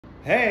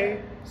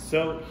Hey,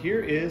 so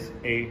here is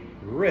a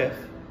riff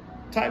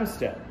time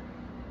step.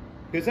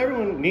 Because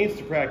everyone needs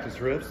to practice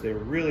riffs, they're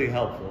really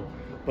helpful,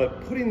 but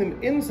putting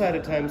them inside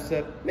a time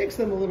step makes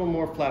them a little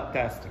more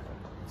flaptastical.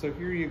 So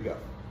here you go.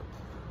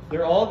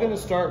 They're all going to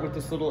start with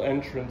this little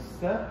entrance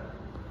step.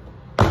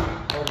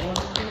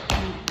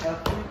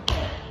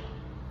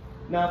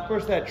 Now, of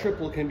course, that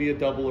triple can be a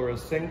double or a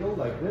single,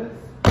 like this.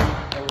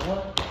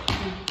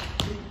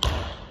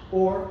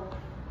 Or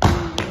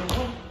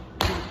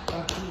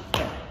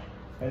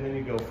and then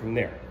you go from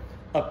there.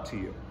 Up to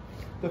you.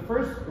 The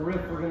first riff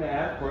we're going to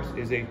add, of course,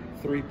 is a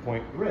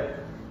 3-point riff.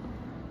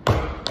 So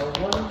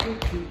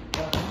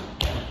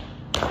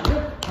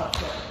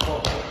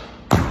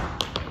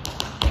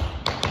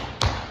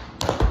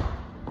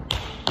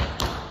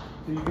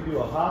you can do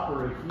a hop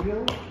or a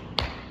heel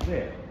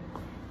there.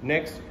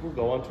 Next, we'll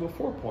go on to a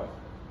 4-point.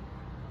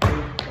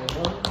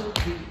 1, 2,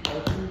 3,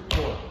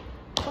 4.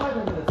 5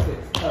 and a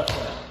 6. That's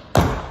right.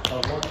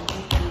 1, 2,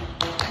 3,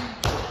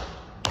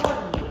 4,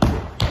 5 and a 6.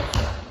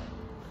 That's right.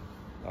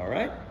 All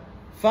right.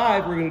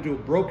 5, we're going to do a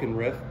broken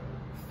riff.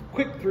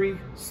 Quick 3,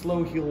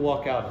 slow heel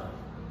walk out of it.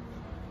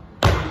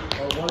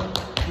 1,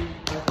 2,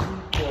 3,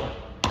 4,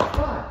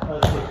 5 and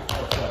a 6.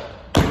 That's right.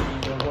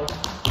 1,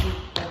 2,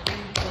 3,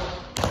 4,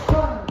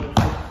 5 and a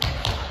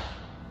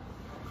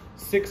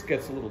 6. 6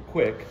 gets a little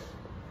quick.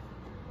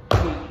 1,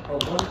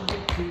 2,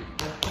 3,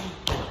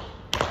 4,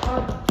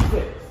 5,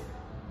 6.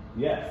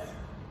 Yes.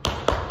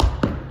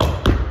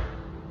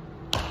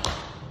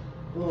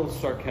 A little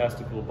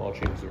sarcastic little ball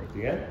change there at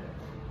the end.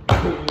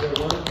 1, 2,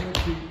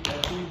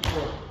 3,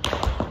 4.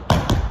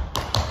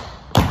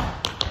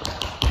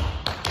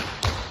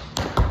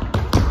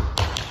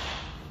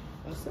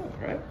 That's that,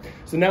 right?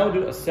 So now we'll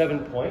do a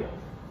 7-point.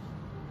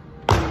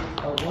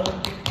 1, 2,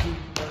 3,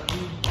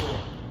 4.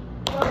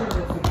 5,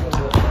 6,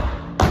 7.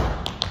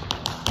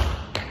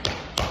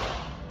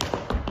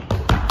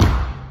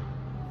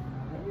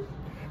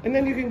 And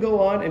then you can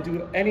go on and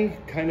do any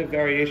kind of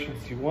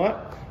variations you want,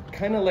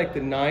 kind of like the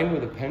 9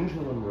 with a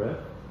pendulum riff.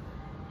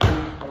 1,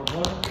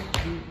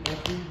 2,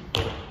 3,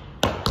 4,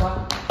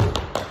 5, 6,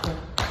 7,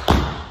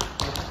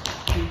 8,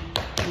 2,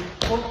 3,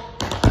 4.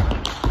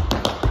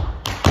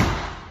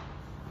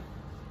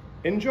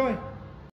 Enjoy.